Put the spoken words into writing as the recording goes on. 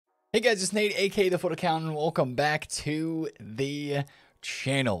Hey guys, it's Nate, aka TheFutAccountant. Welcome back to the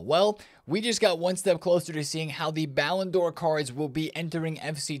channel. Well, we just got one step closer to seeing how the Ballon D'Or cards will be entering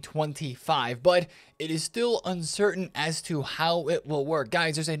FC25, but it is still uncertain as to how it will work.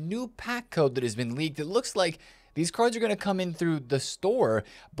 Guys, there's a new pack code that has been leaked. It looks like these cards are going to come in through the store,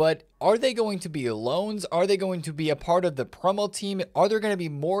 but are they going to be loans? Are they going to be a part of the promo team? Are there going to be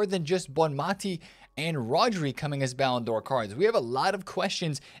more than just Bonmati and Rodri coming as Ballon d'Or cards? We have a lot of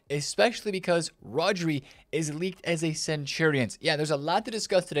questions, especially because Rodri is leaked as a Centurion. Yeah, there's a lot to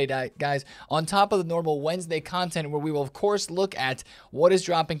discuss today, guys, on top of the normal Wednesday content where we will, of course, look at what is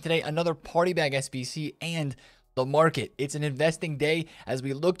dropping today, another party bag SBC, and the market. It's an investing day as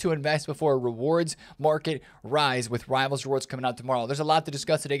we look to invest before a rewards market rise with Rivals rewards coming out tomorrow. There's a lot to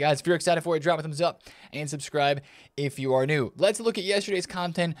discuss today, guys. If you're excited for it, drop a thumbs up and subscribe if you are new. Let's look at yesterday's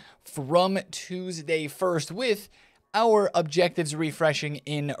content from Tuesday first with our objectives refreshing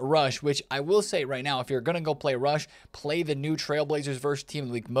in Rush, which I will say right now, if you're going to go play Rush, play the new Trailblazers versus Team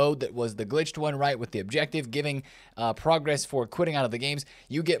League mode that was the glitched one, right, with the objective giving progress for quitting out of the games.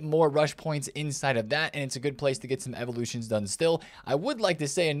 You get more Rush points inside of that, and it's a good place to get some evolutions done still. I would like to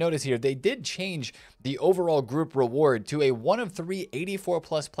say and notice here, they did change the overall group reward to a 1 of 3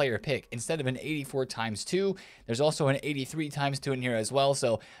 84-plus player pick instead of an 84 times 2. There's also an 83 times 2 in here as well,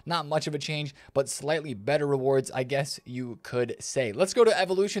 so not much of a change, but slightly better rewards, I guess you could say. Let's go to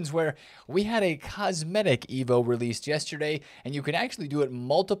evolutions, where we had a cosmetic Evo released yesterday, and you can actually do it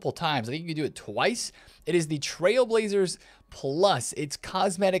multiple times. I think you can do it twice. It is the Trailblazers Plus. It's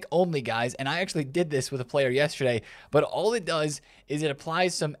cosmetic only, guys, and I actually did this with a player yesterday, but all it does is it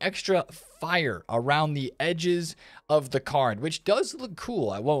applies some extra fire around the edges of the card, which does look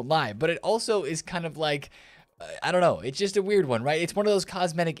cool, I won't lie, but it also is kind of like, I don't know, it's just a weird one, right? It's one of those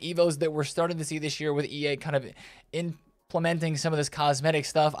cosmetic Evos that we're starting to see this year with EA kind of implementing some of this cosmetic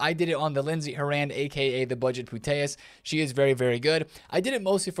stuff. I did it on the Lindsay Horan, aka the Budget Puteus. She is very, very good. I did it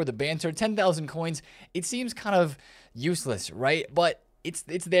mostly for the banter. 10,000 coins. It seems kind of useless, right? But it's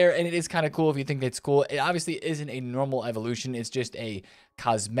there, and it is kind of cool if you think it's cool. It obviously isn't a normal evolution. It's just a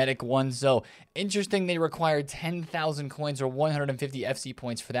cosmetic one. So interesting, they require 10,000 coins or 150 FC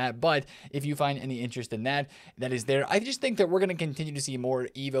points for that. But if you find any interest in that, that is there. I just think that we're going to continue to see more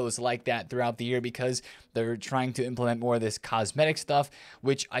Evos like that throughout the year because they're trying to implement more of this cosmetic stuff,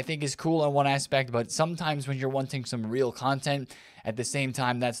 which I think is cool on one aspect. But sometimes when you're wanting some real content, at the same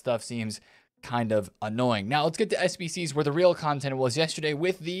time, that stuff seems kind of annoying. Now let's get to SBCs, where the real content was yesterday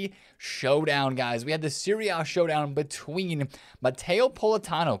with the showdown, guys. We had the Serie A showdown between Matteo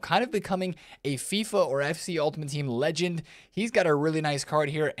Politano, kind of becoming a FIFA or FC Ultimate Team legend. He's got a really nice card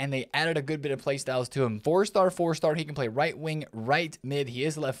here, and they added a good bit of playstyles to him. 4-star, 4-star. He can play right wing, right mid. He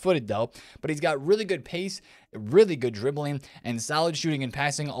is left-footed though, but he's got really good pace, really good dribbling, and solid shooting and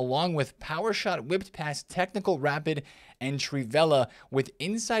passing, along with power shot, whipped pass, technical, rapid, and Trivella with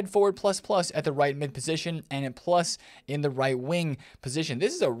inside forward ++ at the right mid position and a plus in the right wing position.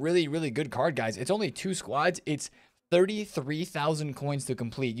 This is a really, really good card, guys. It's only 2 squads. It's 33,000 coins to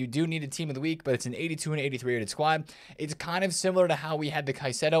complete. You do need a team of the week, but it's an 82 and 83 rated squad. It's kind of similar to how we had the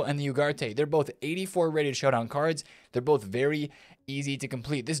Caicedo and the Ugarte. They're both 84 rated showdown cards. They're both very easy to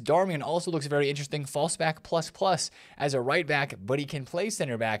complete. This Darmian also looks very interesting. False back ++ as a right back, but he can play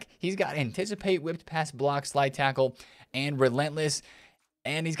center back. He's got anticipate, whipped pass, block, slide tackle, and relentless.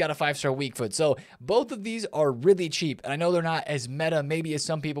 And he's got a 5-star weak foot. So both of these are really cheap. And I know they're not as meta maybe as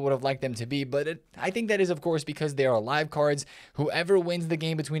some people would have liked them to be, but I think that is, of course, because they are live cards. Whoever wins the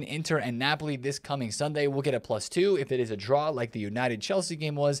game between Inter and Napoli this coming Sunday will get a +2. If it is a draw like the United-Chelsea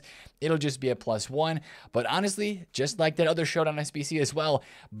game was, it'll just be a +1. But honestly, just like that other showdown SBC as well,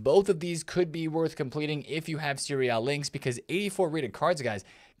 both of these could be worth completing if you have Serie A links, because 84 rated cards, guys,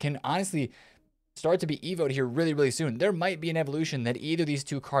 can honestly start to be evoed here really, really soon. There might be an evolution that either of these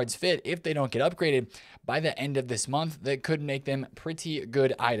 2 cards fit if they don't get upgraded by the end of this month that could make them pretty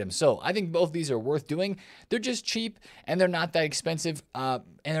good items. So I think both these are worth doing. They're just cheap, and they're not that expensive, and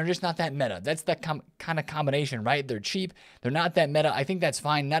they're just not that meta. That's that kind of combination, right? They're cheap. They're not that meta. I think that's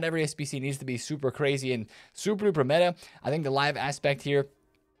fine. Not every SBC needs to be super crazy and super duper meta. I think the live aspect here,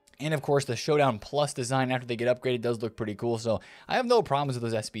 and of course, the Showdown Plus design after they get upgraded does look pretty cool. So I have no problems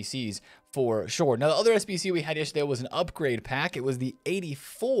with those SBCs for sure. Now, the other SBC we had yesterday was an upgrade pack. It was the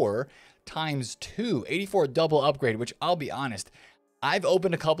 84 times 2, 84 double upgrade, which I'll be honest, I've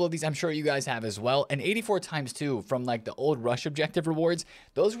opened a couple of these. I'm sure you guys have as well. And 84 times 2 from like the old Rush objective rewards,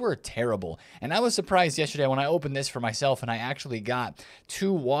 those were terrible. And I was surprised yesterday when I opened this for myself and I actually got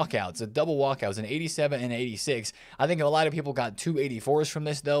 2 walkouts, a double walkouts, an 87 and 86. I think a lot of people got 2 84s from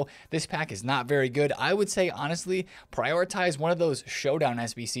this though. This pack is not very good. I would say honestly, prioritize one of those showdown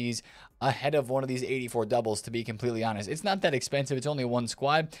SBCs ahead of one of these 84 doubles, to be completely honest. It's not that expensive. It's only one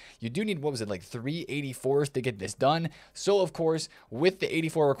squad. You do need, what was it, like 3 84s to get this done. So, of course, with the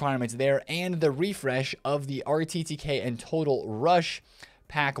 84 requirements there and the refresh of the RTTK and Total Rush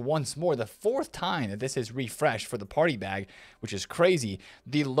pack once more, the 4th time that this is refreshed for the party bag, which is crazy.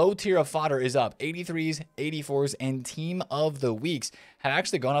 The low tier of fodder is up. 83s, 84s, and team of the weeks have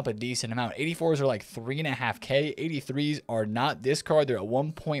actually gone up a decent amount. 84s are like 3.5K. 83s are not this card. They're at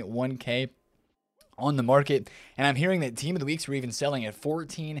 1.1K on the market, and I'm hearing that team of the weeks are even selling at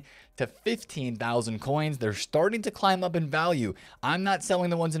 14 to 15,000 coins. They're starting to climb up in value. I'm not selling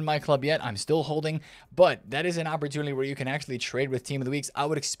the ones in my club yet. I'm still holding, but that is an opportunity where you can actually trade with team of the weeks. I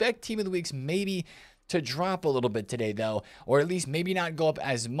would expect team of the weeks maybe to drop a little bit today though, or at least maybe not go up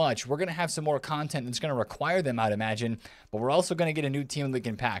as much. We're going to have some more content that's going to require them, I'd imagine, but we're also going to get a new team of the week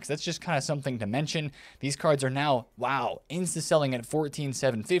in packs. That's just kind of something to mention. These cards are now, wow, insta selling at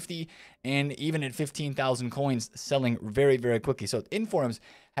 14,750 and even at 15,000 coins, selling very, very quickly. So informs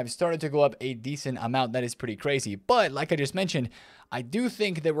have started to go up a decent amount. That is pretty crazy. But like I just mentioned, I do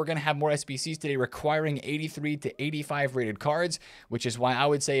think that we're going to have more SBCs today requiring 83 to 85 rated cards, which is why I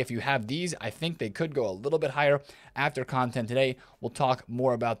would say if you have these, I think they could go a little bit higher after content today. We'll talk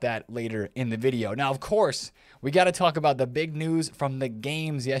more about that later in the video. Now, of course, we got to talk about the big news from the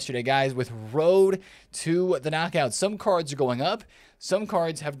games yesterday, guys, with Road to the Knockout. Some cards are going up. Some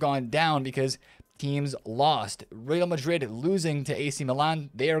cards have gone down because teams lost. Real Madrid losing to AC Milan,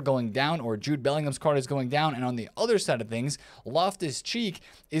 they are going down, or Jude Bellingham's card is going down. And on the other side of things, Loftus-Cheek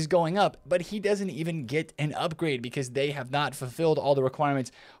is going up, but he doesn't even get an upgrade because they have not fulfilled all the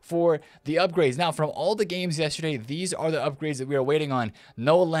requirements for the upgrades. Now, from all the games yesterday, these are the upgrades that we are waiting on.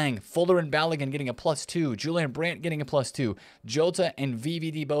 Noah Lang, Fuller and Balogun getting a +2, Julian Brandt getting a +2, Jota and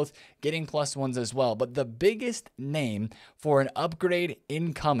VVD both getting +1s as well. But the biggest name for an upgrade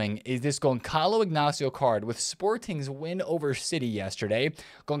incoming is this Goncalo Ignacio card. With Sporting's win over City yesterday,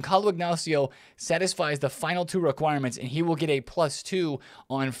 Goncalo Ignacio satisfies the final 2 requirements and he will get a +2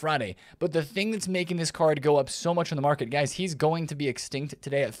 on Friday. But the thing that's making this card go up so much on the market, guys, he's going to be extinct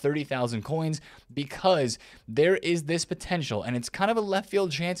today at 30,000 coins because there is this potential, and it's kind of a left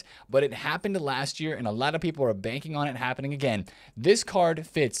field chance, but it happened last year and a lot of people are banking on it happening again. This card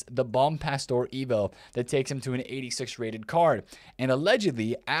fits the Bomb Pastor Evo that takes him to an 86 rated card, and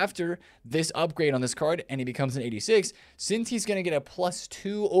allegedly after this upgrade on this card and he becomes an 86, since he's going to get a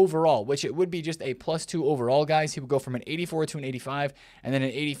 +2 overall, which it would be just a +2 overall, guys, he would go from an 84 to an 85 and then an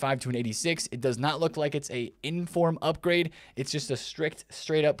 85 to an 86. It does not look like it's a inform upgrade. It's just a strict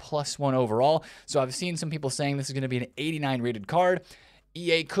straight up +1 overall. So I've seen some people saying this is going to be an 89 rated card.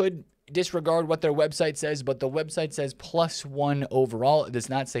 EA could disregard what their website says, but the website says +1 overall. It does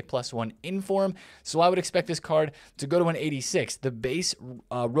not say +1 inform. So I would expect this card to go to an 86. The base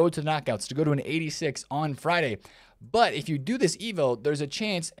Road to Knockouts to go to an 86 on Friday. But if you do this Evo, there's a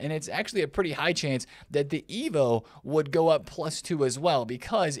chance, and it's actually a pretty high chance, that the Evo would go up +2 as well.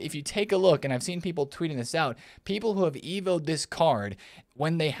 Because if you take a look, and I've seen people tweeting this out, people who have Evo'd this card,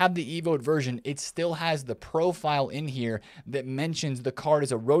 when they have the Evo'd version, it still has the profile in here that mentions the card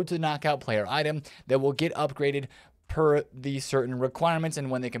is a Road to Knockout player item that will get upgraded per the certain requirements,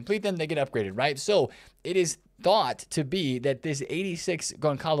 and when they complete them, they get upgraded, right? So it is thought to be that this 86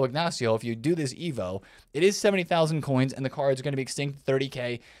 Goncalo Ignacio, if you do this Evo, it is 70,000 coins, and the card is going to be extinct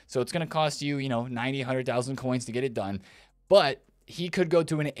 30K, so it's going to cost you, 90, 100,000 coins to get it done. But he could go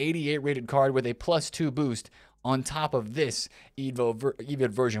to an 88 rated card with a +2 boost on top of this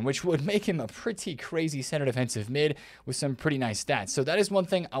Evo version, which would make him a pretty crazy center defensive mid with some pretty nice stats. So that is one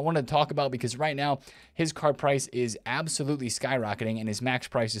thing I wanted to talk about, because right now his card price is absolutely skyrocketing and his max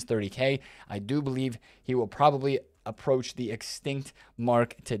price is 30K. I do believe he will probably approach the extinct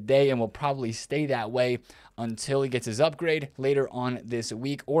mark today and will probably stay that way until he gets his upgrade later on this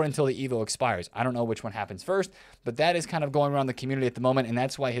week, or until the Evo expires. I don't know which one happens first, but that is kind of going around the community at the moment, and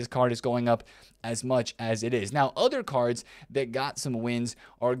that's why his card is going up as much as it is. Now, other cards that got some wins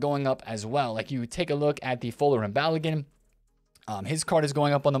are going up as well. Like you take a look at the Fuller and Balogun. His card is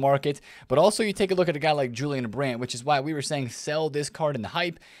going up on the market, but also you take a look at a guy like Julian Brandt, which is why we were saying sell this card in the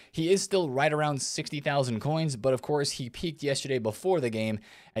hype. He is still right around 60,000 coins, but of course he peaked yesterday before the game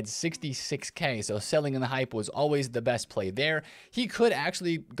at 66K, so selling in the hype was always the best play there. He could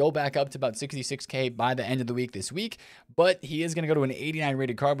actually go back up to about 66K by the end of the week this week, but he is going to go to an 89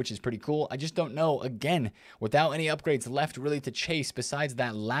 rated card, which is pretty cool. I just don't know, again, without any upgrades left really to chase besides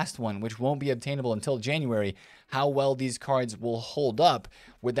that last one, which won't be obtainable until January, how well these cards will hold up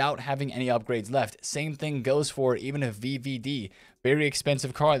without having any upgrades left. Same thing goes for even a VVD, very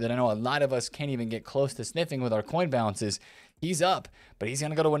expensive card that I know a lot of us can't even get close to sniffing with our coin balances. He's up, but he's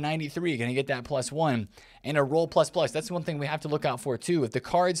going to go to a 93, going to get that +1 and a roll ++. That's one thing we have to look out for too. If the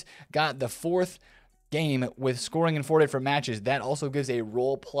cards got the 4th game with scoring in 4 different matches, that also gives a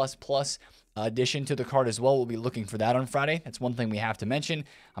roll ++ addition to the card as well. We'll be looking for that on Friday. That's one thing we have to mention.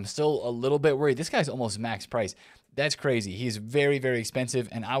 I'm still a little bit worried. This guy's almost max price. That's crazy. He's very, very expensive,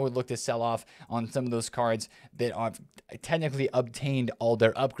 and I would look to sell off on some of those cards that are technically obtained all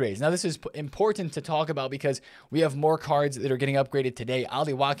their upgrades. Now, this is important to talk about because we have more cards that are getting upgraded today.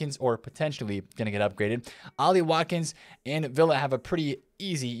 Ollie Watkins, or potentially going to get upgraded. Ollie Watkins and Villa have a pretty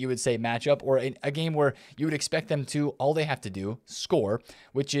easy, you would say, matchup, or a game where you would expect them to, all they have to do, score,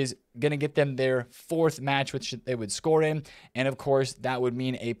 which is going to get them their 4th match, which they would score in. And of course, that would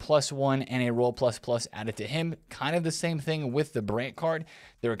mean a +1 and a roll ++ added to him. Kind of the same thing with the Brandt card.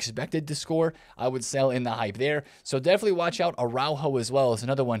 They're expected to score. I would sell in the hype there. So definitely watch out. Araujo as well is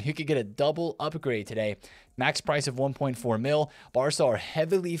another one. He could get a double upgrade today. Max price of 1.4 mil. Barca are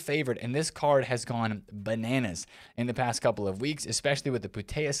heavily favored, and this card has gone bananas in the past couple of weeks, especially with the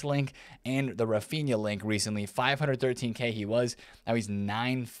Puteas link and the Rafinha link recently. 513K he was. Now he's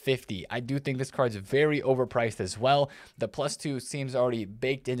 950. I do think this card's very overpriced as well. The +2 seems already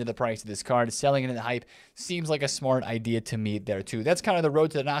baked into the price of this card. Selling it in the hype seems like a smart idea to me there too. That's kind of the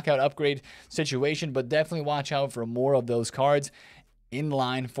road to the knockout upgrade situation, but definitely watch out for more of those cards in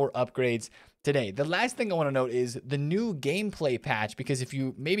line for upgrades today. The last thing I want to note is the new gameplay patch, because if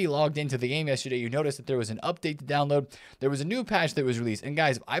you maybe logged into the game yesterday, you noticed that there was an update to download. There was a new patch that was released. And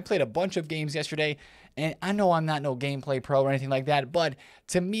guys, I played a bunch of games yesterday, and I know I'm not no gameplay pro or anything like that, but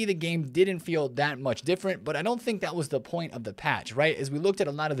to me, the game didn't feel that much different, but I don't think that was the point of the patch, right? As we looked at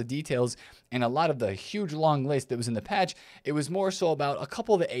a lot of the details and a lot of the huge long list that was in the patch, it was more so about a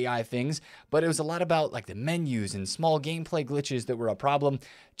couple of the AI things, but it was a lot about like the menus and small gameplay glitches that were a problem,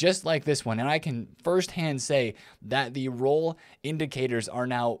 just like this one. And I can firsthand say that the roll indicators are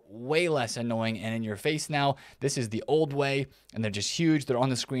now way less annoying and in your face now. This is the old way, and they're just huge. They're on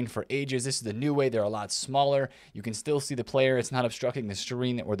the screen for ages. This is the new way. They're a lot smaller. You can still see the player. It's not obstructing the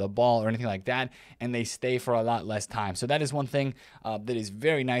screen or the ball or anything like that, and they stay for a lot less time. So that is one thing that is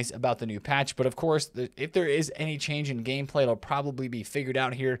very nice about the new patch. But of course, if there is any change in gameplay, it'll probably be figured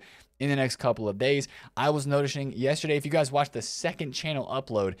out here in the next couple of days. I was noticing yesterday, if you guys watched the second channel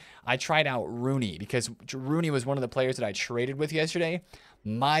upload, I tried out Rooney because Rooney was one of the players that I traded with yesterday.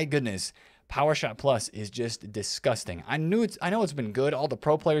 My goodness, Power Shot Plus is just disgusting. I know it's been good. All the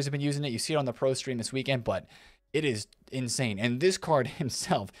pro players have been using it. You see it on the pro stream this weekend, but it is insane. And this card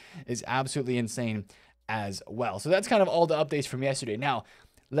himself is absolutely insane as well. So that's kind of all the updates from yesterday. Now,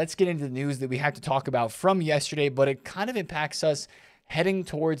 let's get into the news that we have to talk about from yesterday, but it kind of impacts us heading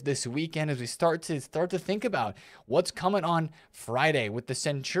towards this weekend as we start to think about what's coming on Friday with the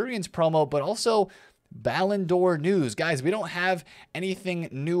Centurions promo, but also Ballon d'Or news. Guys, we don't have anything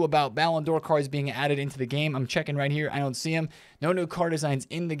new about Ballon d'Or cards being added into the game. I'm checking right here. I don't see them. No new card designs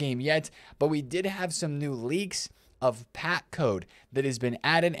in the game yet, but we did have some new leaks of pack code that has been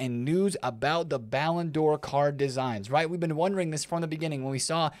added and news about the Ballon d'Or card designs, right? We've been wondering this from the beginning when we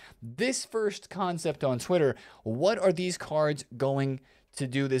saw this first concept on Twitter. What are these cards going to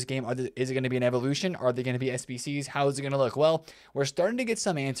do this game? Is it going to be an evolution? Are they going to be SBCs? How is it going to look? Well, we're starting to get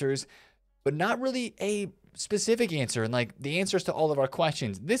some answers, but not really a specific answer and like the answers to all of our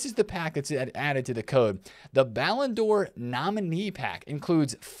questions. This is the pack that's added to the code. The Ballon d'Or nominee pack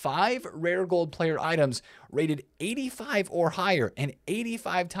includes 5 rare gold player items rated 85 or higher, an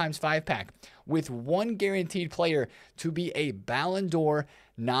 85 times 5 pack with 1 guaranteed player to be a Ballon d'Or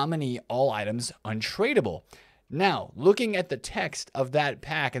nominee, all items untradeable. Now, looking at the text of that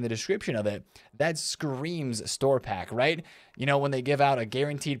pack and the description of it, that screams store pack, right? You know, when they give out a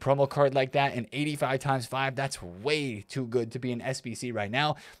guaranteed promo card like that, an 85 times 5, that's way too good to be an SBC right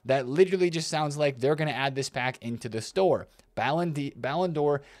now. That literally just sounds like they're going to add this pack into the store. Ballon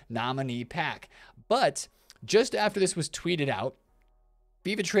d'Or nominee pack. But just after this was tweeted out,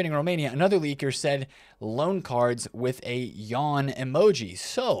 FIFA Trading Romania, another leaker said loan cards with a yawn emoji.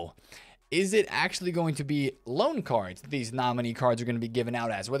 So is it actually going to be loan cards these nominee cards are going to be given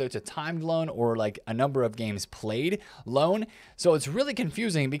out as, whether it's a timed loan or like a number of games played loan? So it's really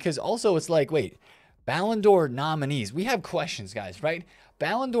confusing because also it's like, wait, Ballon d'Or nominees. We have questions, guys, right?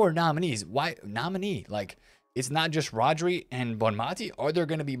 Ballon d'Or nominees. Why nominee? Like, it's not just Rodri and Bonmati. Are there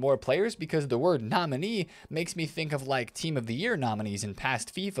going to be more players? Because the word nominee makes me think of like Team of the Year nominees in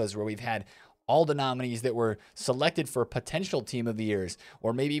past FIFAs where we've had all the nominees that were selected for potential Team of the Years,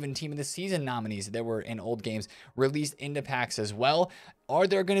 or maybe even Team of the Season nominees that were in old games released into packs as well. Are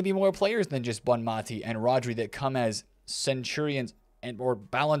there going to be more players than just Bonmati and Rodri that come as Centurions and or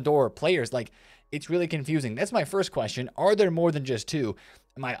Ballon d'Or players? Like, it's really confusing. That's my first question. Are there more than just two?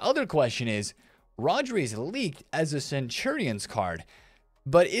 My other question is, Rodri is leaked as a Centurions card,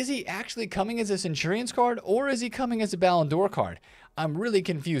 but is he actually coming as a Centurions card or is he coming as a Ballon d'Or card? I'm really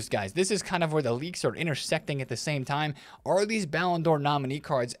confused, guys. This is kind of where the leaks are intersecting at the same time. Are these Ballon d'Or nominee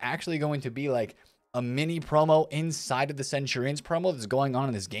cards actually going to be like a mini promo inside of the Centurions promo that's going on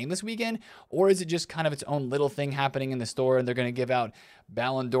in this game this weekend? Or is it just kind of its own little thing happening in the store and they're going to give out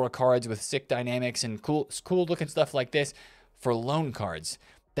Ballon d'Or cards with sick dynamics and cool looking stuff like this for loan cards?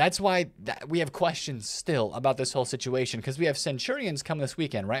 That's why we have questions still about this whole situation, because we have Centurions coming this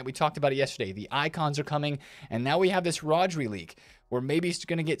weekend, right? We talked about it yesterday. The icons are coming, and now we have this Rodri leak. We're maybe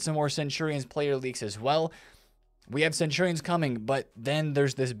going to get some more Centurions player leaks as well. We have Centurions coming, but then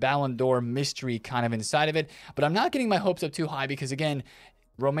there's this Ballon d'Or mystery kind of inside of it. But I'm not getting my hopes up too high because, again,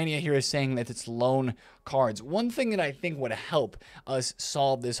 Romania here is saying that it's loan cards. One thing that I think would help us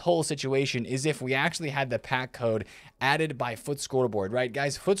solve this whole situation is if we actually had the pack code added by Foot Scoreboard, right?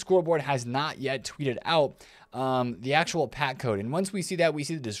 Guys, Foot Scoreboard has not yet tweeted out the actual pack code. And once we see that, we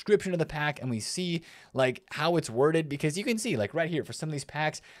see the description of the pack and we see like how it's worded, because you can see like right here for some of these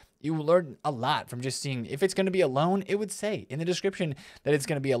packs, you learn a lot from just seeing if it's going to be a loan. It would say in the description that it's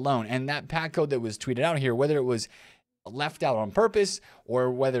going to be a loan. And that pack code that was tweeted out here, whether it was left out on purpose or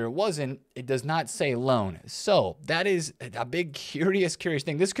whether it wasn't, it does not say loan. So that is a big curious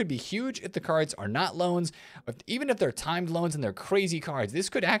thing. This could be huge if the cards are not loans, even if they're timed loans and they're crazy cards. This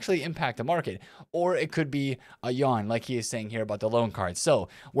could actually impact the market, or it could be a yawn like he is saying here about the loan cards. So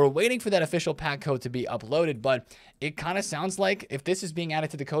we're waiting for that official pack code to be uploaded, but it kind of sounds like if this is being added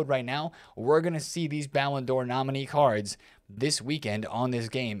to the code right now, we're going to see these Ballon d'Or nominee cards this weekend on this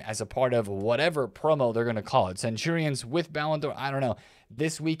game as a part of whatever promo they're going to call it. Centurions with Ballon d'Or, I don't know.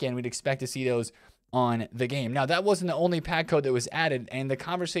 This weekend, we'd expect to see those on the game. Now, that wasn't the only pack code that was added, and the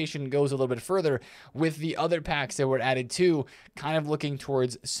conversation goes a little bit further with the other packs that were added too, kind of looking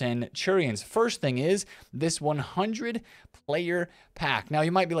towards Centurions. First thing is this 100 player pack. Now,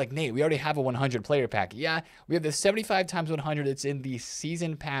 you might be like, Nate, we already have a 100 player pack. Yeah, we have the 75 times 100. It's in the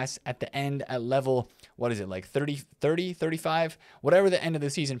season pass at the end at level, what is it, like 30, 35? Whatever the end of the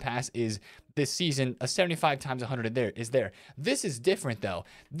season pass is this season, a 75 times 100 there is there. This is different though.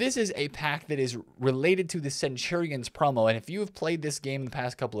 This is a pack that is related to the Centurions promo, and if you have played this game in the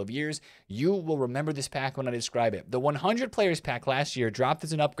past couple of years, you will remember this pack when I describe it. The 100 players pack last year dropped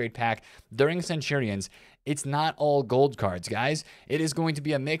as an upgrade pack during Centurions. It's not all gold cards, guys. It is going to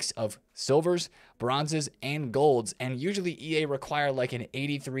be a mix of silvers, bronzes, and golds, and usually EA require like an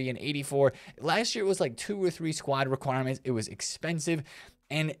 83 and 84. Last year it was like 2 or 3 squad requirements. It was expensive,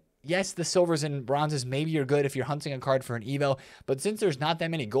 and yes, the silvers and bronzes maybe are good if you're hunting a card for an evo, but since there's not that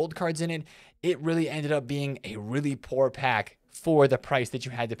many gold cards in it, it really ended up being a really poor pack for the price that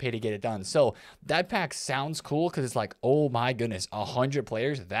you had to pay to get it done. So that pack sounds cool because it's like, oh my goodness, 100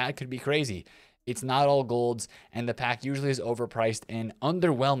 players, that could be crazy. It's not all golds, and the pack usually is overpriced and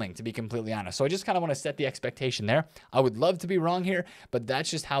underwhelming, to be completely honest. So I just kind of want to set the expectation there. I would love to be wrong here, but that's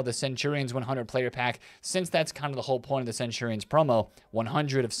just how the Centurions 100 player pack, since that's kind of the whole point of the Centurions promo,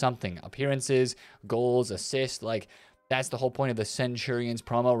 100 of something, appearances, goals, assists, like that's the whole point of the Centurions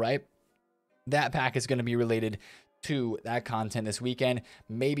promo, right? That pack is going to be related to that content this weekend,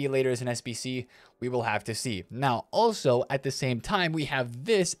 maybe later as an SBC. We will have to see. Now, also at the same time, we have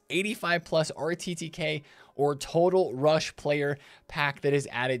this 85 plus RTTK or Total Rush player pack that is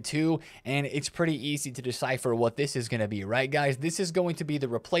added too, and it's pretty easy to decipher what this is going to be, right, guys? This is going to be the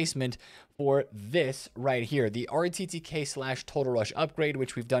replacement for this right here, the RTTK slash Total Rush upgrade,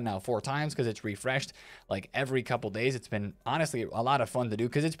 which we've done now 4 times because it's refreshed like every couple days. It's been honestly a lot of fun to do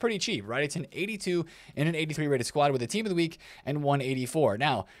because it's pretty cheap, right? It's an 82 and an 83 rated squad with a team of the week and 184.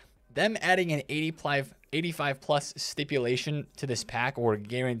 Now, them adding an 85 plus stipulation to this pack, or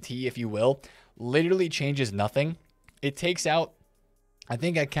guarantee if you will, literally changes nothing. It takes out I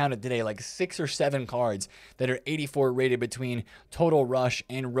think I counted today like 6 or 7 cards that are 84 rated between Total Rush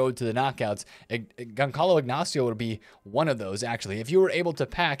and Road to the Knockouts. Giancarlo Ignacio would be one of those, actually. If you were able to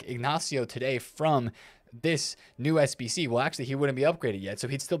pack Ignacio today from this new SBC, well, actually, he wouldn't be upgraded yet, so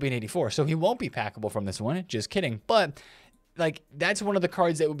he'd still be an 84. So he won't be packable from this one. Just kidding. But, like, that's one of the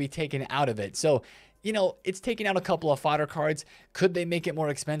cards that would be taken out of it. So, you know, it's taking out a couple of fodder cards. Could they make it more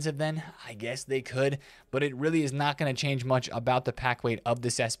expensive then? I guess they could, but it really is not going to change much about the pack weight of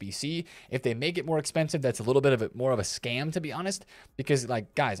this SBC. If they make it more expensive, that's a little bit of more of a scam, to be honest, because,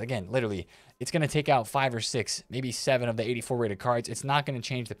 like, guys, again, literally, it's going to take out 5 or 6, maybe 7 of the 84 rated cards. It's not going to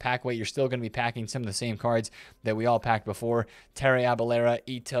change the pack weight. You're still going to be packing some of the same cards that we all packed before. Terry Abalera,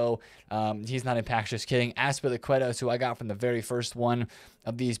 Ito, he's not in packs, just kidding. Azpilicueta, who I got from the very first one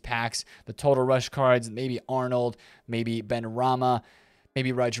of these packs. The Total Rush cards, maybe Arnold, maybe Ben Rama,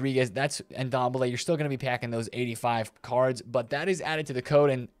 maybe Rodriguez. That's Ndombele. You're still going to be packing those 85 cards, but that is added to the code,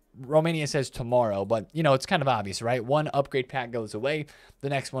 and Romania says tomorrow, but, you know, it's kind of obvious, right? One upgrade pack goes away, the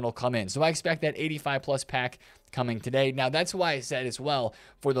next one will come in. So I expect that 85 plus pack coming today. Now, that's why I said as well,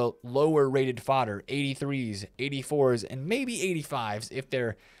 for the lower rated fodder, 83s, 84s, and maybe 85s, if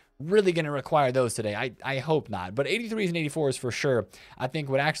they're really going to require those today. I hope not, but 83s and 84s for sure, I think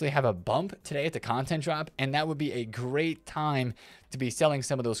would actually have a bump today at the content drop, and that would be a great time to be selling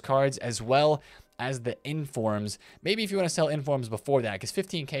some of those cards, as well as the informs. Maybe if you want to sell informs before that, because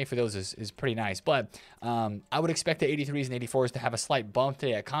 15K for those is pretty nice. But I would expect the 83s and 84s to have a slight bump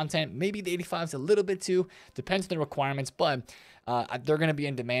today at content. Maybe the 85s a little bit too. Depends on the requirements, but they're going to be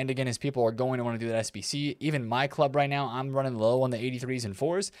in demand again as people are going to want to do that SBC. Even my club right now, I'm running low on the 83s and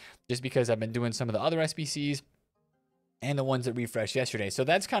 4s just because I've been doing some of the other SBCs and the ones that refreshed yesterday. So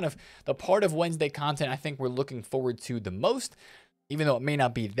that's kind of the part of Wednesday content I think we're looking forward to the most. Even though it may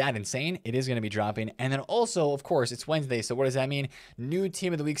not be that insane, it is going to be dropping. And then also, of course, it's Wednesday. So what does that mean? New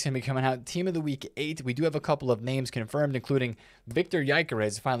Team of the Week is going to be coming out. Team of the Week 8. We do have a couple of names confirmed, including Victor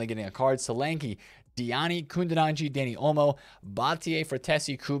Gyökeres finally getting a card. Solanke, Diani, Kundananji, Danny Olmo, Batier,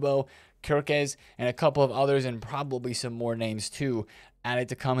 Fratesi, Kubo, Kirkes, and a couple of others, and probably some more names too added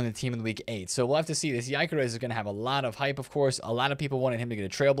to come in the Team of the Week 8. So we'll have to see. This Gyökeres is going to have a lot of hype, of course. A lot of people wanted him to get a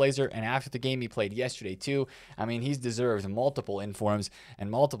Trailblazer, and after the game he played yesterday too, I mean, he's deserved multiple informs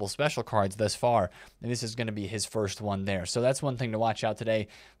and multiple special cards thus far, and this is going to be his first one there. So that's one thing to watch out today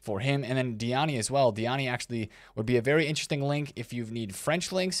for him. And then Diani as well. Diani actually would be a very interesting link if you need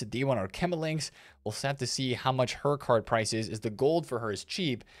French links, D1 or Chema links. We'll have to see how much her card price is. The gold for her is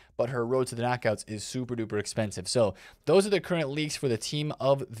cheap, but her Road to the Knockouts is super duper expensive. So those are the current leaks for the Team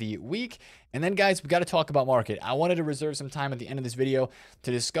of the Week. And then, guys, we got to talk about market. I wanted to reserve some time at the end of this video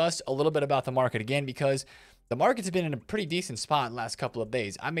to discuss a little bit about the market again, because the market's been in a pretty decent spot the last couple of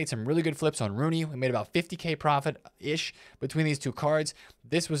days. I made some really good flips on Rooney. We made about 50K profit-ish between these two cards.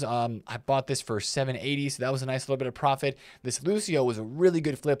 This was, I bought this for 780, so that was a nice little bit of profit. This Lucio was a really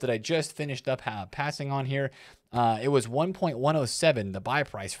good flip that I just finished up passing on here. It was 1.107, the buy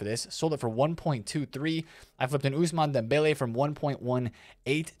price for this. Sold it for 1.23. I flipped an Ousmane Dembele from 1.18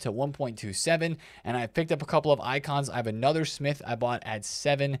 to 1.27. And I picked up a couple of icons. I have another Smith I bought at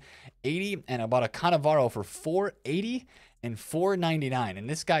 780. And I bought a Cannavaro for 480 and 499. And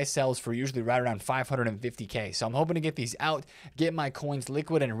this guy sells for usually right around 550K. So I'm hoping to get these out, get my coins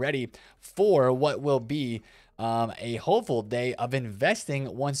liquid and ready for what will be a hopeful day of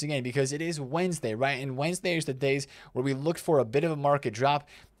investing once again, because it is Wednesday, right? And Wednesday is the days where we look for a bit of a market drop.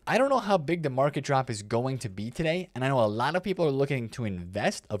 I don't know how big the market drop is going to be today, and I know a lot of people are looking to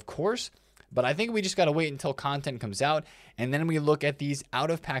invest, of course, but I think we just got to wait until content comes out, and then we look at these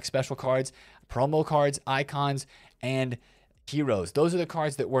out-of-pack special cards, promo cards, icons, and heroes. Those are the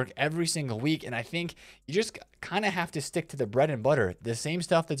cards that work every single week, and I think you just kind of have to stick to the bread and butter. The same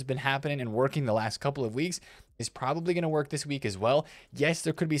stuff that's been happening and working the last couple of weeks is probably going to work this week as well. Yes,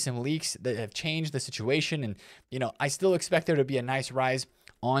 there could be some leaks that have changed the situation, and, you know, I still expect there to be a nice rise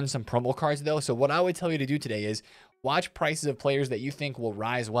on some promo cards though. So what I would tell you to do today is watch prices of players that you think will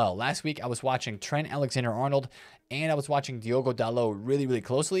rise well. Last week, I was watching Trent Alexander-Arnold and I was watching Diogo Dalot really, really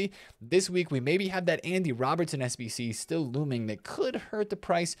closely. This week, we maybe have that Andy Robertson SBC still looming that could hurt the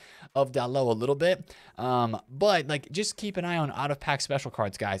price of Dalot a little bit. But, like, just keep an eye on out-of-pack special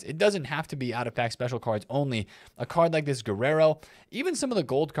cards, guys. It doesn't have to be out-of-pack special cards only. A card like this Guerrero, even some of the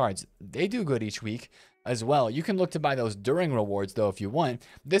gold cards, they do good each week as well. You can look to buy those during rewards though if you want.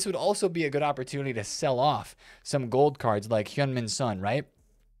 This would also be a good opportunity to sell off some gold cards like Hyunmin Son, right?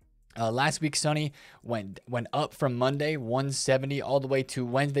 Last week, Sonny went up from Monday 170 all the way to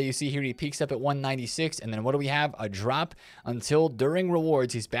Wednesday. You see here he peaks up at 196, and then what do we have? A drop until during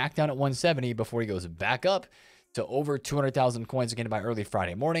rewards. He's back down at 170 before he goes back up to over 200,000 coins again by early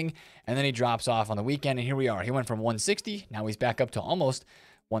Friday morning. And then he drops off on the weekend. And here we are. He went from 160. Now he's back up to almost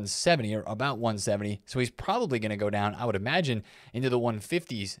 170 or about 170. So he's probably going to go down, I would imagine, into the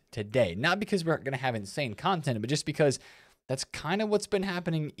 150s today. Not because we're going to have insane content, but just because that's kind of what's been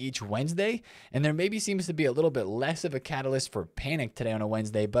happening each Wednesday. And there maybe seems to be a little bit less of a catalyst for panic today on a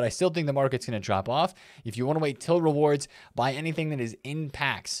Wednesday, but I still think the market's going to drop off. If you want to wait till rewards, buy anything that is in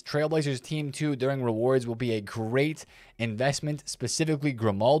packs. Trailblazers Team 2 during rewards will be a great investment, specifically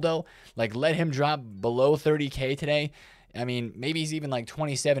Grimaldo. Like, let him drop below 30K today. I mean, maybe he's even like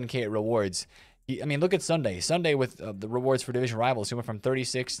 27K at rewards. I mean, look at Sunday. Sunday with the rewards for division rivals, he went from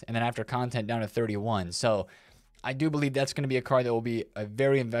 36 and then after content down to 31. So I do believe that's going to be a card that will be a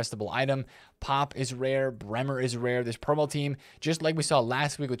very investable item. Pop is rare. Bremer is rare. This promo team, just like we saw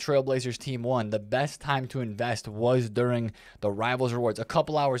last week with Trailblazers Team 1, the best time to invest was during the Rivals Rewards, a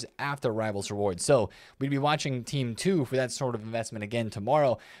couple hours after Rivals Rewards. So we'd be watching Team 2 for that sort of investment again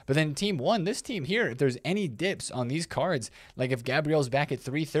tomorrow. But then Team 1, this team here, if there's any dips on these cards, like if Gabriel's back at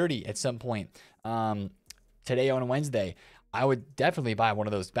 330 at some point today on Wednesday, I would definitely buy one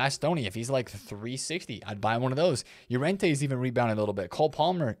of those. Bastoni, if he's like 360, I'd buy one of those. Llorente's even rebounded a little bit. Cole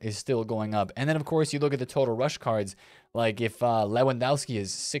Palmer is still going up. And then, of course, you look at the total rush cards, like if Lewandowski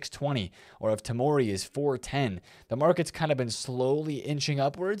is 620 or if Tamori is 410. The market's kind of been slowly inching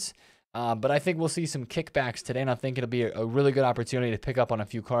upwards. But I think we'll see some kickbacks today, and I think it'll be a really good opportunity to pick up on a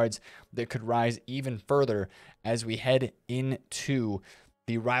few cards that could rise even further as we head into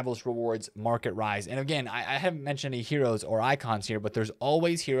the Rivals Rewards market rise. And again, I haven't mentioned any heroes or icons here, but there's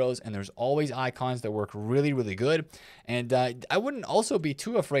always heroes and there's always icons that work really, really good. And I wouldn't also be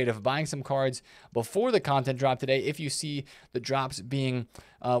too afraid of buying some cards before the content drop today if you see the drops being,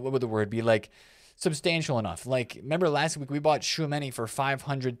 what would the word be, like substantial enough. Like, remember last week we bought Tchouaméni for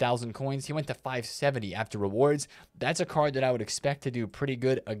 500,000 coins. He went to 570 after rewards. That's a card that I would expect to do pretty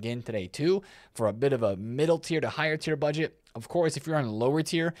good again today too, for a bit of a middle tier to higher tier budget. Of course, if you're on a lower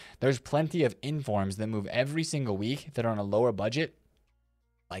tier, there's plenty of informs that move every single week that are on a lower budget,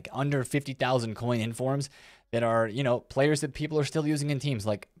 like under 50,000 coin informs that are, you know, players that people are still using in teams.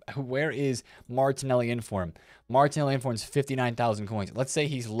 Like, where is Martinelli inform? Martinelli inform's 59,000 coins. Let's say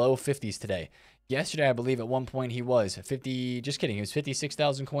he's low 50s today. Yesterday, I believe at one point he was 50, just kidding, he was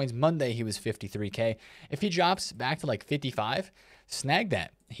 56,000 coins. Monday, he was 53K. If he drops back to like 55, snag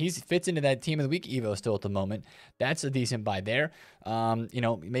that. He fits into that team of the week Evo still at the moment. That's a decent buy there. You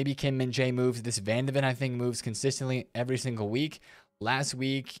know, maybe Kim Min-jae moves. This Van de Ven, I think, moves consistently every single week. Last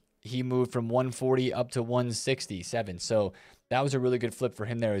week, he moved from 140 up to 167. So that was a really good flip for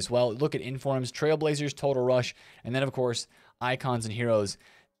him there as well. Look at informs, Trailblazers, Total Rush, and then, of course, icons and heroes.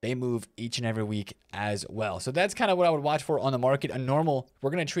 They move each and every week as well. So that's kind of what I would watch for on the market. A normal,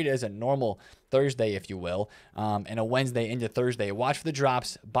 we're going to treat it as a normal Thursday, if you will, and a Wednesday into Thursday. Watch for the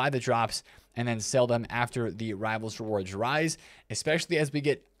drops, buy the drops, and then sell them after the Rivals Rewards rise, especially as we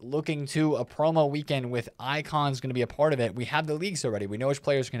get looking to a promo weekend with icons going to be a part of it. We have the leagues already. We know which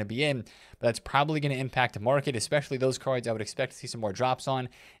players are going to be in, but that's probably going to impact the market, especially those cards I would expect to see some more drops on.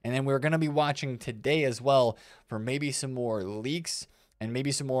 And then we're going to be watching today as well for maybe some more leaks and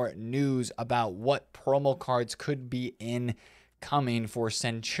maybe some more news about what promo cards could be incoming for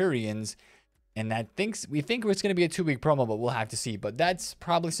Centurions. And we think it's going to be a 2-week promo, but we'll have to see. But that's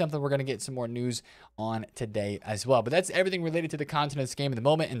probably something we're going to get some more news on today as well. But that's everything related to the content of this game at the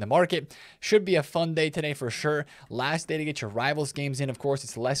moment in the market. Should be a fun day today for sure. Last day to get your Rivals games in. Of course,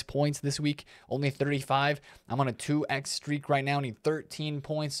 it's less points this week, only 35. I'm on a 2x streak right now. I need 13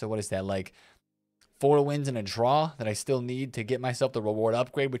 points. So what is that, like 4 wins and a draw that I still need to get myself the reward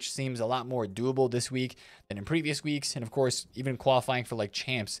upgrade, which seems a lot more doable this week than in previous weeks. And of course, even qualifying for like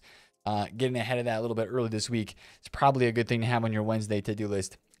champs, getting ahead of that a little bit early this week is probably a good thing to have on your Wednesday to-do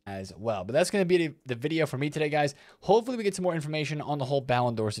list as well. But that's going to be the video for me today, guys. Hopefully we get some more information on the whole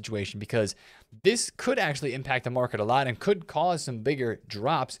Ballon d'Or situation, because this could actually impact the market a lot and could cause some bigger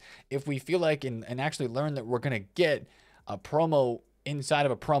drops if we feel like and actually learn that we're going to get a promo inside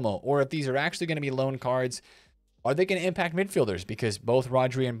of a promo, or if these are actually going to be loan cards. Are they going to impact midfielders? Because both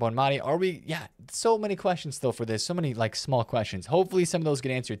Rodri and Bonmati, are we? Yeah, so many questions still for this. So many like small questions. Hopefully some of those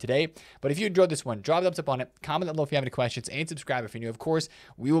get answered today. But if you enjoyed this one, drop a thumbs up on it. Comment down below if you have any questions, and subscribe if you're new. Of course,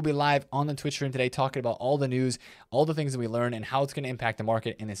 we will be live on the Twitch stream today talking about all the news, all the things that we learn, and how it's going to impact the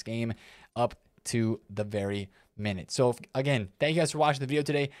market in this game up to the very minute. So again, thank you guys for watching the video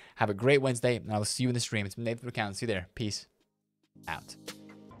today. Have a great Wednesday, and I will see you in the stream. It's been TheFutAccountant. See you there. Peace out.